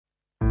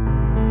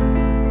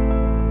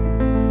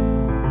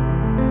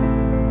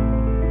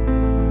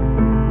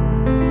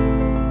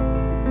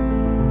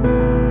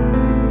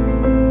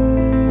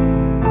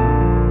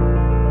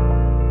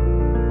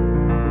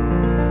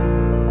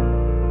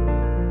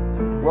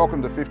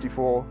Welcome to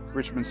 54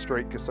 Richmond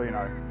Street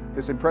Casino.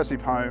 This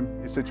impressive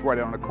home is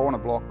situated on a corner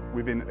block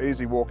within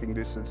easy walking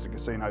distance to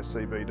Casino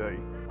CBD.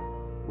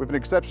 With an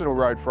exceptional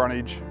road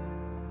frontage,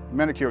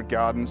 manicured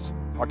gardens,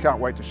 I can't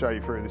wait to show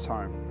you through this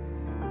home.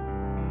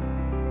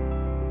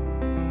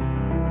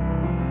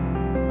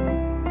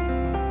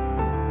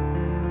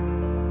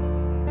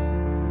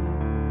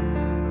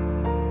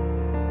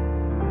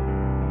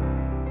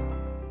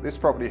 This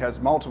property has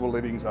multiple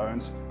living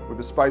zones with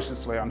a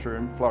spacious lounge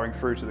room flowing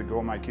through to the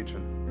gourmet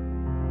kitchen.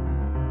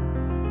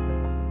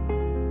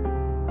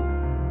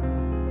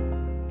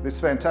 This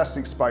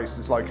fantastic space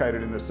is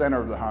located in the centre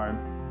of the home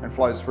and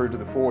flows through to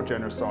the 4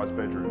 generous sized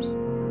bedrooms.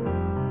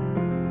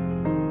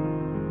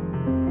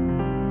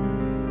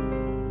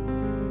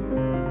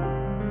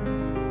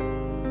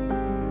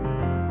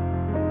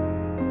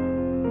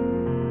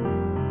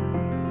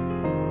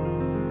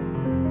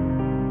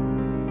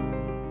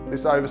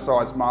 This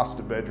oversized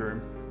master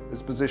bedroom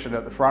is positioned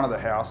at the front of the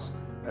house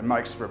and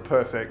makes for a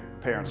perfect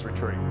parents'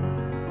 retreat.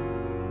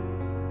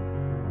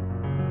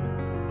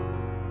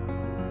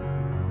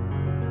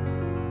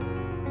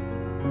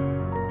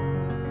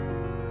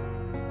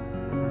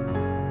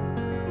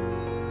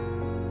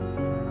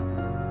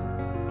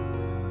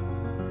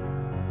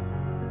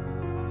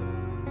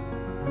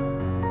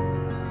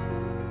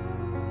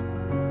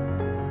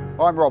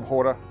 I'm Rob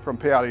Horter from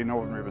PRD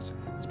Northern Rivers.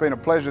 It's been a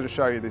pleasure to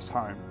show you this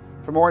home.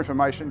 For more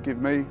information, give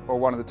me or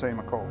one of the team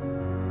a call.